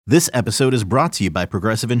This episode is brought to you by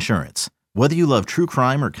Progressive Insurance. Whether you love true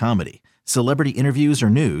crime or comedy, celebrity interviews or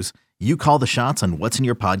news, you call the shots on what's in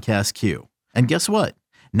your podcast queue. And guess what?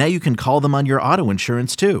 Now you can call them on your auto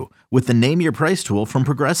insurance too with the Name Your Price tool from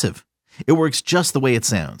Progressive. It works just the way it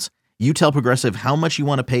sounds. You tell Progressive how much you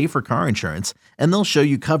want to pay for car insurance, and they'll show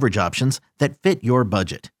you coverage options that fit your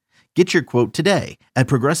budget. Get your quote today at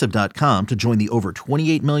Progressive.com to join the over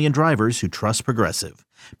 28 million drivers who trust Progressive.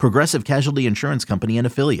 Progressive Casualty Insurance Company and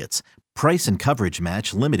Affiliates. Price and coverage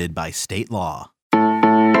match limited by state law.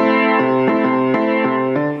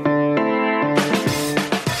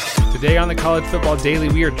 Today on the College Football Daily,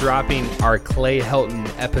 we are dropping our Clay Helton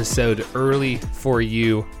episode early for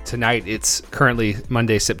you. Tonight, it's currently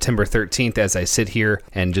Monday, September 13th, as I sit here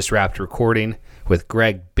and just wrapped recording with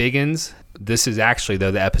Greg Biggins. This is actually, though,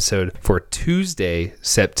 the episode for Tuesday,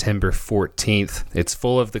 September 14th. It's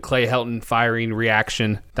full of the Clay Helton firing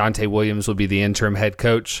reaction. Dante Williams will be the interim head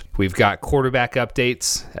coach. We've got quarterback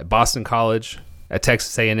updates at Boston College, at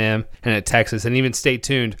Texas A&M, and at Texas. And even stay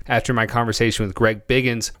tuned. After my conversation with Greg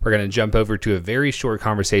Biggins, we're going to jump over to a very short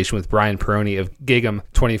conversation with Brian Peroni of Gig'em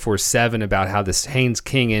 24/7 about how this Haynes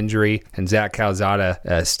King injury and Zach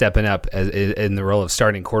Calzada stepping up in the role of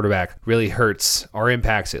starting quarterback really hurts, or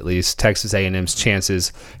impacts at least, Texas A&M's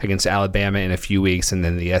chances against Alabama in a few weeks, and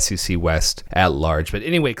then the SEC West at large. But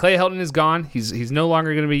anyway, Clay Helton is gone. He's no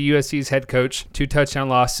longer going to be USC's head coach. 2 touchdown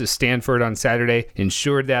loss to Stanford on Saturday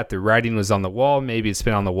ensured that the writing was on the wall. Maybe it's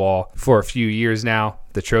been on the wall for a few years now.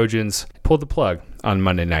 The Trojans pulled the plug on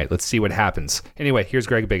Monday night. Let's see what happens. Anyway, here's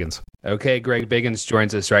Greg Biggins. Okay, Greg Biggins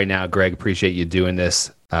joins us right now. Greg, appreciate you doing this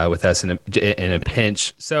with us in a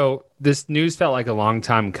pinch. So this news felt like a long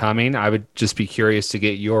time coming. I would just be curious to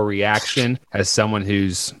get your reaction as someone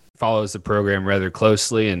who's follows the program rather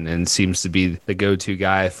closely and seems to be the go-to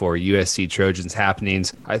guy for USC Trojans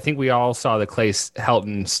happenings. I think we all saw the Clay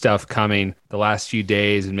Helton stuff coming the last few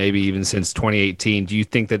days and maybe even since 2018. Do you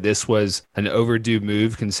think that this was an overdue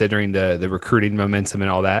move considering the recruiting momentum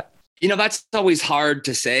and all that? You know, that's always hard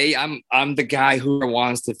to say. I'm the guy who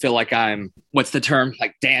wants to feel like I'm, what's the term,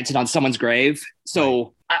 like dancing on someone's grave.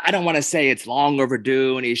 So I don't want to say it's long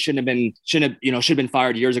overdue and he should have been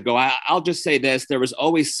fired years ago. I'll just say this. There was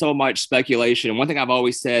always so much speculation. And one thing I've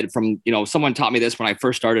always said from, someone taught me this when I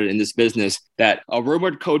first started in this business, that a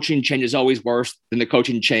rumored coaching change is always worse than the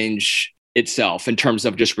coaching change itself in terms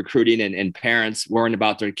of just recruiting and parents worrying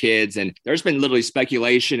about their kids. And there's been literally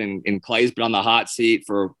speculation and Clay's been on the hot seat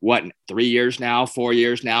for 3 years now, 4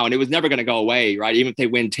 years now, and it was never going to go away, right? Even if they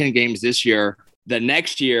win 10 games this year, the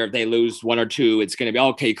next year, if they lose 1 or 2, it's going to be,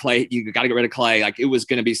 okay, Clay, you got to get rid of Clay. Like, it was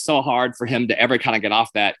going to be so hard for him to ever kind of get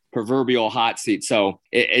off that proverbial hot seat. So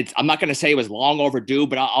I'm not going to say it was long overdue,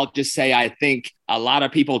 but I'll just say I think a lot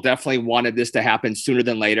of people definitely wanted this to happen sooner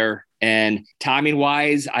than later. And timing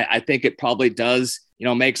wise, I think it probably does,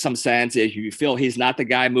 make some sense. If you feel he's not the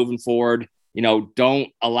guy moving forward, don't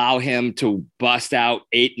allow him to bust out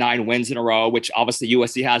 8-9 wins in a row, which obviously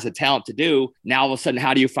USC has the talent to do. Now, all of a sudden,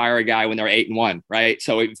 how do you fire a guy when they're 8-1, right?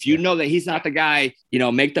 So if you know that he's not the guy,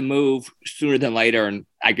 make the move sooner than later. And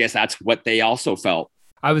I guess that's what they also felt.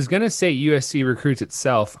 I was going to say USC recruits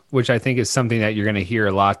itself, which I think is something that you're going to hear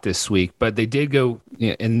a lot this week. But they did go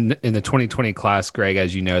in the 2020 class, Greg,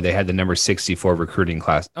 as you know, they had the number 64 recruiting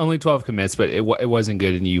class. Only 12 commits, but it wasn't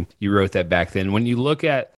good. And you wrote that back then. When you look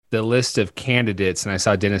at the list of candidates, and I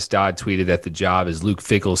saw Dennis Dodd tweeted that the job is Luke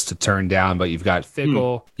Fickell's to turn down, but you've got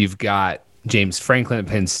Fickell, you've got James Franklin at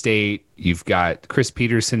Penn State, you've got Chris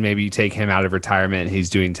Peterson, maybe you take him out of retirement and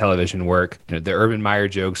he's doing television work. The Urban Meyer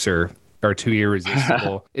jokes are too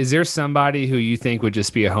irresistible. Is there somebody who you think would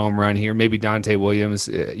just be a home run here? Maybe Dante Williams.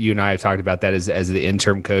 You and I have talked about that as the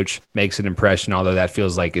interim coach makes an impression, although that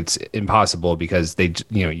feels like it's impossible because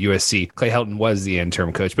USC, Clay Helton was the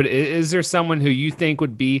interim coach. But is there someone who you think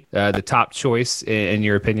would be the top choice in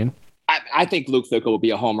your opinion? I think Luke Fickell will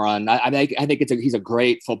be a home run. I think he's a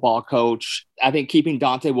great football coach. I think keeping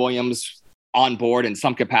Dante Williams on board in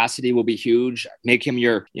some capacity will be huge. Make him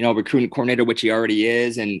your, recruiting coordinator, which he already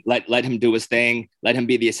is, and let him do his thing. Let him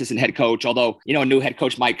be the assistant head coach. Although, a new head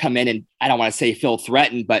coach might come in and I don't want to say feel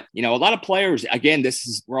threatened, but, a lot of players, again,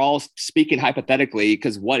 we're all speaking hypothetically,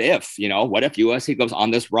 because what if USC goes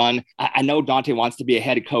on this run? I know Dante wants to be a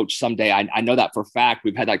head coach someday. I know that for a fact.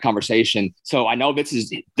 We've had that conversation. So I know this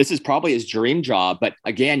is probably his dream job, but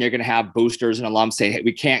again, you're going to have boosters and alums saying, hey,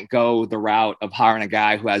 we can't go the route of hiring a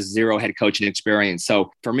guy who has 0 head coaching experience.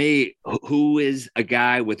 So for me, who is a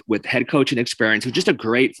guy with head coaching experience, who's just a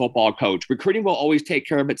great football coach? Recruiting will always take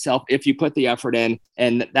care of itself if you put the effort in.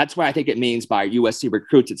 And that's why I think it means by USC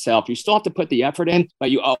recruits itself. You still have to put the effort in,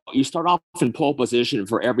 but you start off in pole position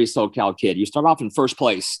for every SoCal kid. You start off in first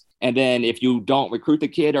place. And then if you don't recruit the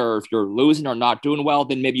kid, or if you're losing or not doing well,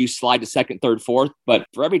 then maybe you slide to second, third, fourth. But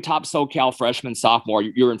for every top SoCal freshman, sophomore,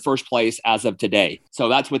 you're in first place as of today. So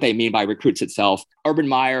that's what they mean by recruits itself. Urban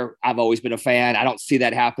Meyer, I've always been a fan. I don't see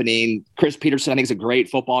that happening. Chris Peterson, I think, is a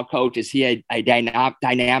great football coach. Is he a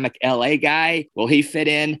dynamic LA guy? Will he fit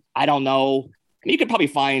in? I don't know. You could probably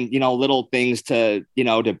find, little things to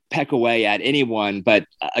peck away at anyone. But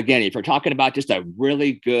again, if you're talking about just a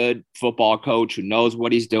really good football coach who knows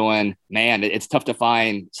what he's doing, man, it's tough to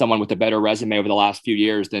find someone with a better resume over the last few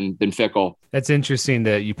years than Fickell. That's interesting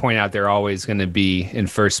that you point out they're always going to be in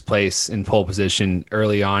first place in pole position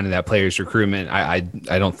early on in that player's recruitment. I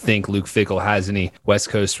don't think Luke Fickell has any West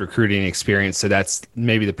Coast recruiting experience. So that's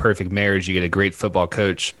maybe the perfect marriage. You get a great football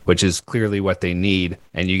coach, which is clearly what they need.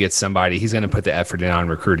 And you get somebody, he's going to put the effort in on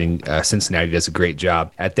recruiting. Cincinnati does a great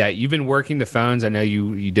job at that. You've been working the phones. I know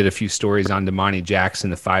you did a few stories on Damani Jackson,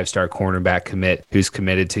 the 5-star cornerback commit who's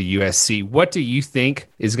committed to USC. What do you think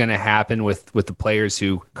is going to happen with the players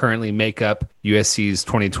who currently make up USC's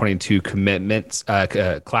 2022 commitments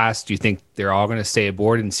class? Do you think they're all going to stay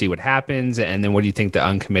aboard and see what happens? And then what do you think the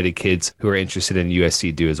uncommitted kids who are interested in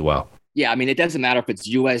USC do as well? Yeah, I mean, it doesn't matter if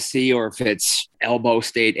it's USC or if it's Elbow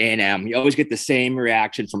State A&M. You always get the same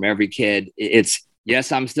reaction from every kid. It's,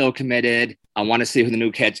 yes, I'm still committed. I want to see who the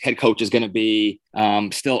new head coach is going to be.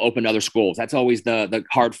 Still open to other schools. That's always the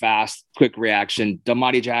hard, fast, quick reaction.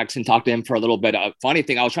 Damani Jackson, talked to him for a little bit. Funny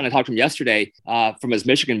thing, I was trying to talk to him yesterday from his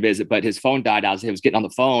Michigan visit, but his phone died as he was getting on the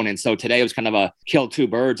phone. And so today it was kind of a kill two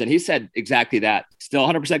birds. And he said exactly that. Still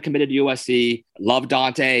 100% committed to USC. Love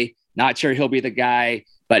Dante. Not sure he'll be the guy.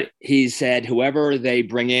 But he said, whoever they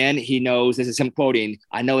bring in, he knows, this is him quoting,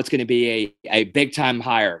 I know it's going to be a big time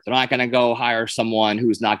hire. They're not going to go hire someone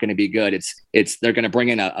who's not going to be good. They're going to bring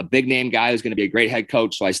in a big name guy who's going to be a great head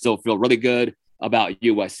coach. So I still feel really good about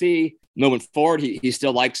USC. Moving forward, he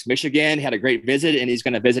still likes Michigan, had a great visit, and he's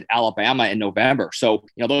going to visit Alabama in November. So,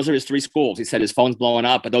 those are his three schools. He said his phone's blowing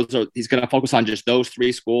up, but he's going to focus on just those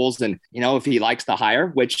three schools. And, if he likes the hire,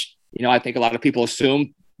 which, I think a lot of people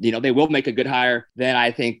assume, they will make a good hire, then I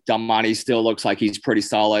think Damani still looks like he's pretty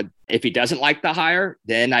solid. If he doesn't like the hire,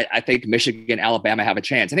 then I think Michigan, Alabama have a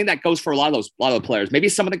chance. I think that goes for a lot of the players. Maybe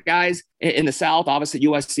some of the guys in the South, obviously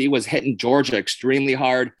USC was hitting Georgia extremely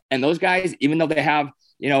hard. And those guys, even though they have,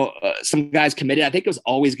 some guys committed, I think it was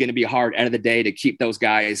always going to be hard end of the day to keep those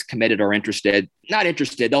guys committed or interested. Not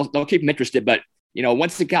interested. They'll keep them interested. But,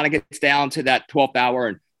 once it kind of gets down to that 12th hour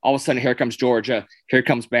and all of a sudden, here comes Georgia, here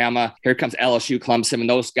comes Bama, here comes LSU, Clemson, and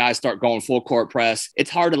those guys start going full court press. It's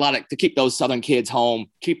hard to keep those Southern kids home,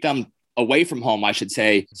 keep them away from home, I should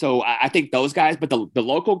say. So I think those guys, but the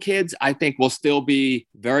local kids, I think will still be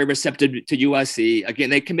very receptive to USC. Again,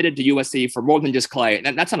 they committed to USC for more than just Clay.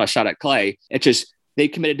 And that's not a shot at Clay. It's just they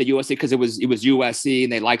committed to USC because it was USC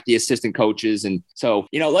and they liked the assistant coaches. And so,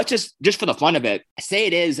 let's just for the fun of it, say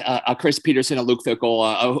it is a Chris Peterson, a Luke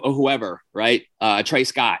Fickell, or whoever, right? Trey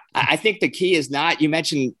Scott. I think the key is not, you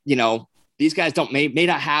mentioned, these guys may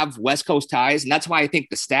not have West Coast ties. And that's why I think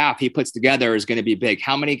the staff he puts together is going to be big.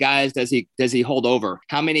 How many guys does he hold over?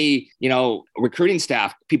 How many, recruiting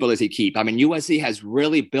staff people does he keep? I mean, USC has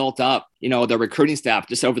really built up, the recruiting staff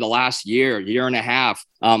just over the last year and a half.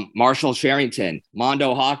 Marshall Sherrington,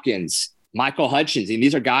 Mondo Hawkins, Michael Hutchins. And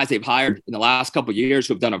these are guys they've hired in the last couple of years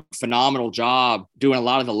who have done a phenomenal job doing a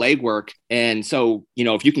lot of the legwork. And so,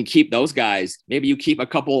 if you can keep those guys, maybe you keep a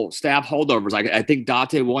couple staff holdovers. I think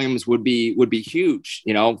Dante Williams would be huge.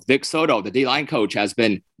 Vic Soto, the D-line coach, has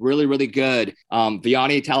been really, really good.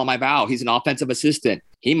 Vianney Talamaival, he's an offensive assistant.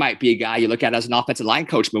 He might be a guy you look at as an offensive line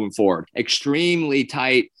coach moving forward. Extremely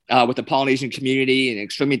tight with the Polynesian community and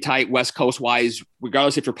extremely tight West Coast wise,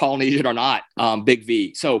 regardless if you're Polynesian or not, Big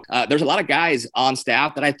V. So there's a lot of guys on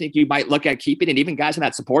staff that I think you might look at keeping, and even guys on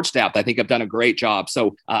that support staff that I think have done a great job.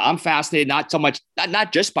 So I'm fascinated, not so much,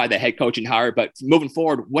 not just by the head coaching hire, but moving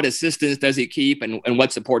forward, what assistants does he keep and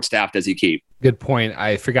what support staff does he keep? Good point.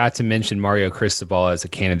 I forgot to mention Mario Cristobal as a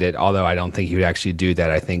candidate, although I don't think he would actually do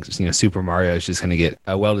that. I think, Super Mario is just going to get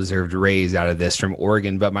a well-deserved raise out of this from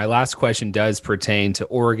Oregon. But my last question does pertain to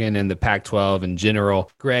Oregon and the Pac-12 in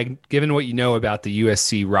general. Greg, given what you know about the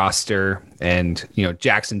USC roster and,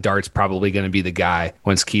 Jackson Dart's probably going to be the guy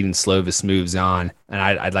once Keaton Slovis moves on. And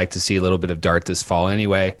I'd like to see a little bit of Dart this fall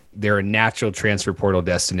anyway. They're a natural transfer portal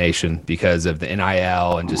destination because of the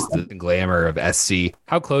NIL and just the glamour of SC.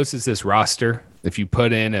 How close is this roster? If you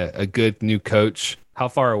put in a good new coach, how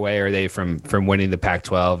far away are they from winning the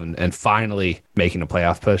Pac-12 and finally making a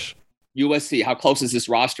playoff push? USC, how close is this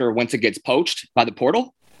roster once it gets poached by the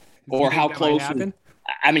portal? or how close.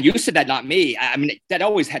 I mean, you said that, not me. I mean, that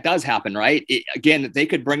always does happen, right? Again, they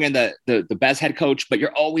could bring in the best head coach, but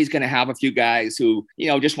you're always going to have a few guys who,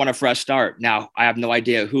 just want a fresh start. Now, I have no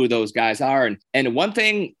idea who those guys are. And one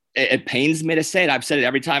thing, it pains me to say it. I've said it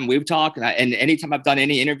every time we've talked, and anytime I've done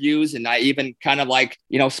any interviews, and I even kind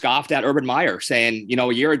of scoffed at Urban Meyer saying,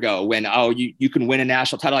 a year ago when, you can win a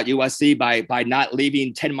national title at USC by not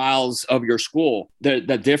leaving 10 miles of your school. The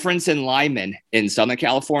difference in linemen in Southern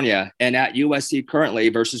California and at USC currently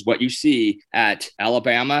versus what you see at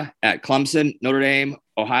Alabama, at Clemson, Notre Dame,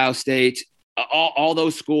 Ohio State, all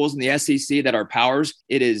those schools in the SEC that are powers,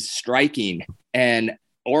 it is striking. And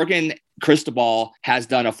Oregon Cristobal has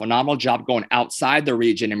done a phenomenal job going outside the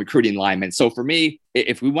region and recruiting linemen. So for me,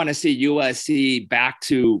 if we want to see USC back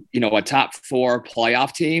to, a top 4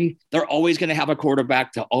 playoff team, they're always going to have a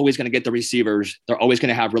quarterback. They're always going to get the receivers. They're always going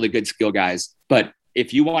to have really good skill guys. But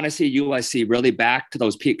if you want to see USC really back to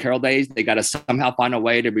those Pete Carroll days, they got to somehow find a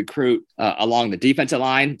way to recruit along the defensive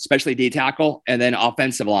line, especially D tackle, and then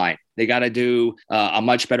offensive line. They got to do a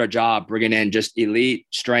much better job bringing in just elite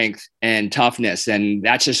strength and toughness. And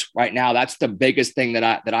that's just right now, that's the biggest thing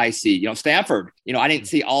that I see. Stanford, I didn't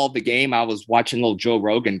see all of the game. I was watching a little Joe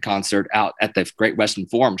Rogan concert out at the Great Western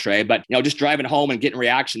Forum, Trey. But, just driving home and getting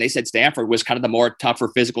reaction, they said Stanford was kind of the more tougher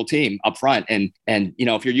physical team up front. And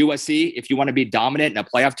if you're USC, if you want to be dominant in a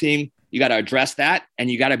playoff team, you got to address that, and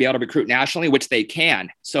you got to be able to recruit nationally, which they can.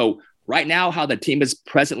 So right now, how the team is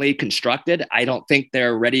presently constructed, I don't think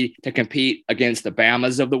they're ready to compete against the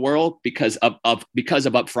Bamas of the world because of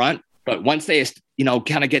up front. But once they,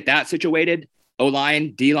 kind of get that situated,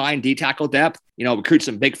 O-line, D-line, D-tackle depth, recruit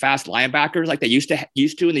some big, fast linebackers like they used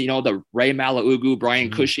to in the Ray Malaugu,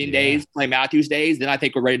 Brian Cushing days, Clay Matthews days, then I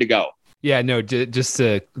think we're ready to go. Yeah, no, just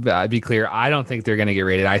to be clear, I don't think they're going to get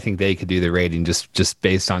rated. I think they could do the rating just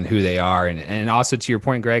based on who they are. And also to your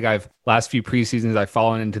point, Greg, last few preseasons, I've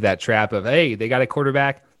fallen into that trap of, hey, they got a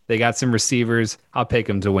quarterback, they got some receivers, I'll pick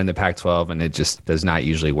them to win the Pac-12. And it just does not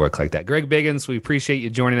usually work like that. Greg Biggins, we appreciate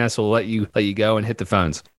you joining us. We'll let you go and hit the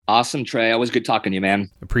phones. Awesome, Trey. Always good talking to you,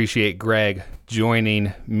 man. Appreciate Greg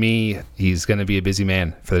joining me. He's going to be a busy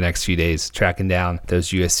man for the next few days, tracking down those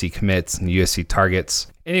USC commits and USC targets.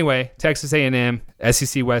 Anyway, Texas A&M,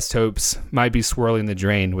 SEC West hopes might be swirling the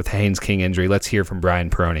drain with Haynes King injury. Let's hear from Brian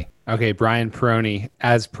Peroni. Okay, Brian Peroni,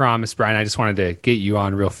 as promised, Brian, I just wanted to get you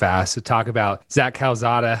on real fast to talk about Zach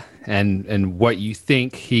Calzada and what you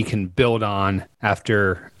think he can build on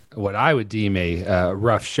after what I would deem a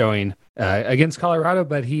rough showing against Colorado,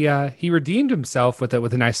 but he redeemed himself with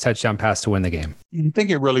a nice touchdown pass to win the game. I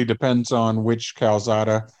think it really depends on which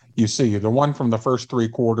Calzada you see. The one from the first 3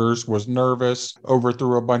 quarters was nervous,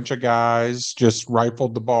 overthrew a bunch of guys, just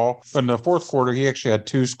rifled the ball. But in the fourth quarter, he actually had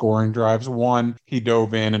 2 scoring drives. One, he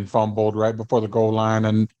dove in and fumbled right before the goal line,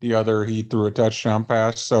 and the other, he threw a touchdown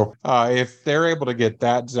pass. So if they're able to get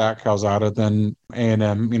that Zach Calzada, then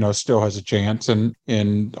A&M, still has a chance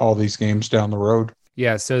in all these games down the road.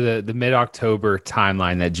 Yeah, so the mid-October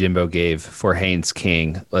timeline that Jimbo gave for Haynes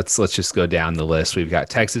King, let's just go down the list. We've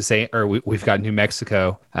got we've got New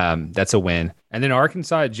Mexico. That's a win. And then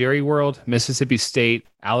Arkansas at Jerry World, Mississippi State,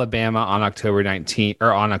 Alabama on October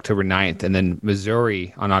 9th, and then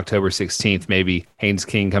Missouri on October 16th. Maybe Haynes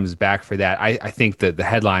King comes back for that. I think that the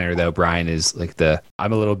headliner, though, Brian, is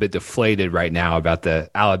I'm a little bit deflated right now about the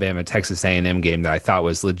Alabama-Texas A&M game that I thought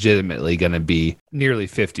was legitimately going to be nearly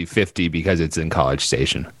 50-50 because it's in College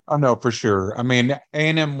Station. Oh, no, for sure. I mean,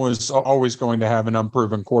 A&M was always going to have an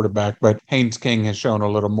unproven quarterback, but Haynes King has shown a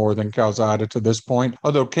little more than Calzada to this point.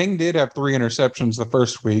 Although King did have 3 interceptions the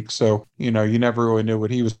first week, so, you never really knew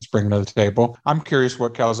what he was bringing to the table. I'm curious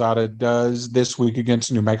what Calzada does this week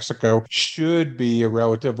against New Mexico. Should be a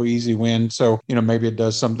relatively easy win, so, maybe it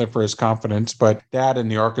does something for his confidence, but that in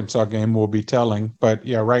the Arkansas game will be telling. But,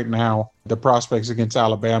 yeah, right now, the prospects against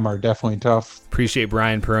Alabama are definitely tough. Appreciate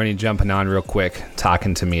Brian Peroni jumping on real quick,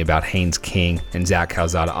 talking to me about Haynes King and Zach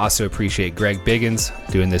Calzada. Also appreciate Greg Biggins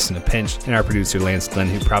doing this in a pinch, and our producer Lance Glenn,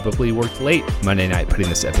 who probably worked late Monday night putting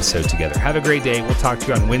this episode together. Have a great day. We'll talk to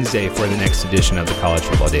you on Wednesday for the next edition of the College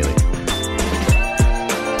Football Daily.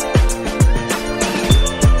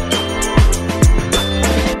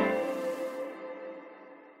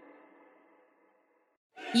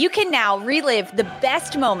 You can now relive the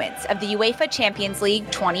best moments of the UEFA Champions League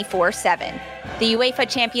 24/7. The UEFA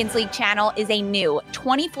Champions League channel is a new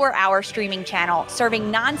 24-hour streaming channel serving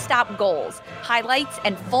nonstop goals, highlights,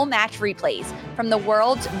 and full match replays from the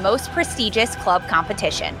world's most prestigious club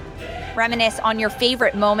competition. Reminisce on your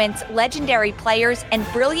favorite moments, legendary players, and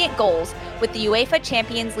brilliant goals with the UEFA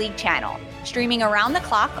Champions League channel, streaming around the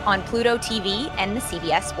clock on Pluto TV and the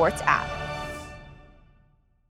CBS Sports app.